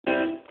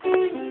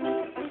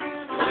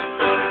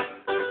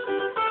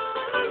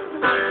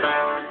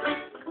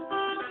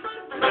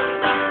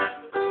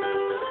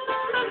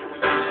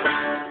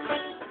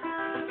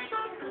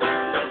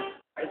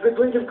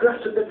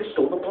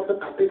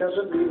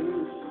doesn't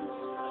leave.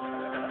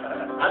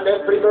 And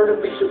every bird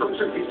of me who comes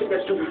and feasting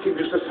has to meet him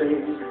just the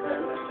same.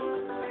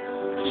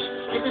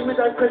 Giving me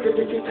that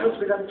credibility tells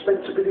me that it's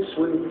meant to be this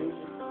way.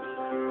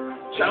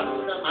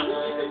 Chandra Mani,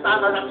 the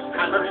banner and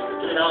hammering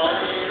it on.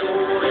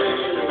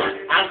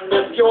 And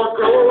if you're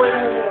growing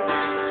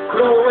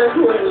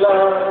with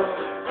love,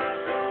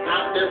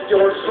 and if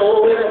you're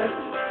sowing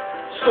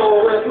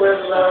with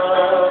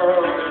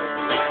love,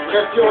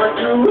 if you're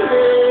doing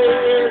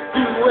it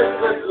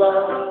with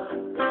love,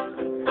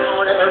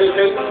 on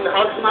everything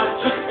has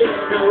magic is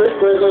do it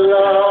with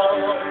love,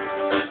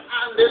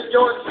 and if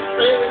you're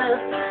saying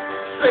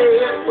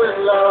it with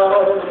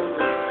love,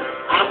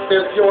 and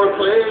if you're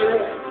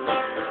playing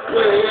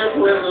it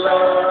with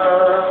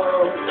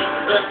love,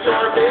 if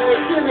you're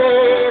making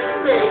it,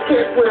 make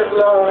it with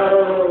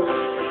love,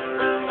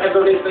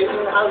 everything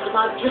has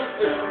magic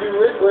is do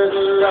it with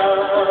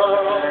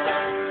love.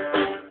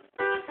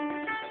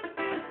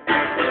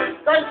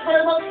 Thanks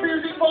very much,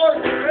 Musicport.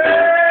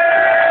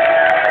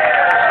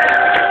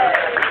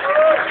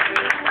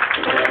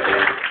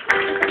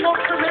 Look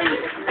for me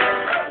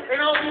in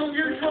all the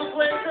unusual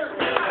places.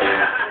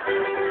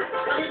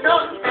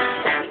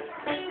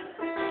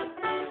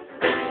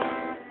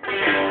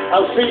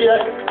 I'll see you.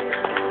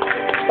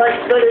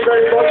 Thanks very,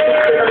 very much.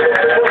 It's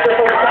been a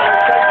wonderful time.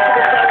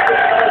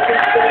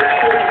 Thanks for the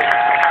festival.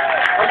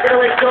 I'm going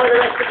to enjoy the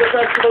rest of the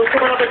festival.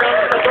 Come on up and down.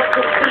 I've got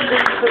some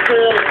CDs for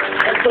sale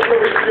and some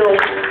lovely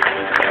shows.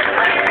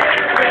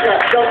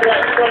 God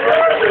bless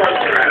everyone.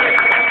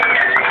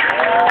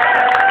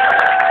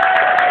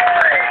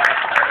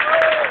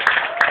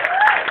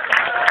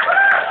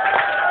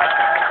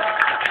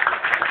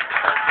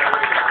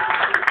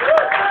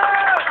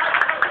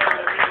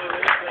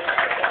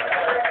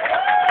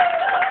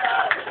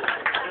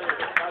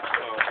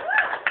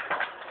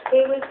 He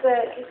was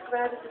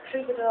described as a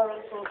troubadour on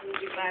folk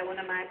music by one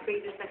of my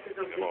predecessors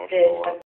on this stage.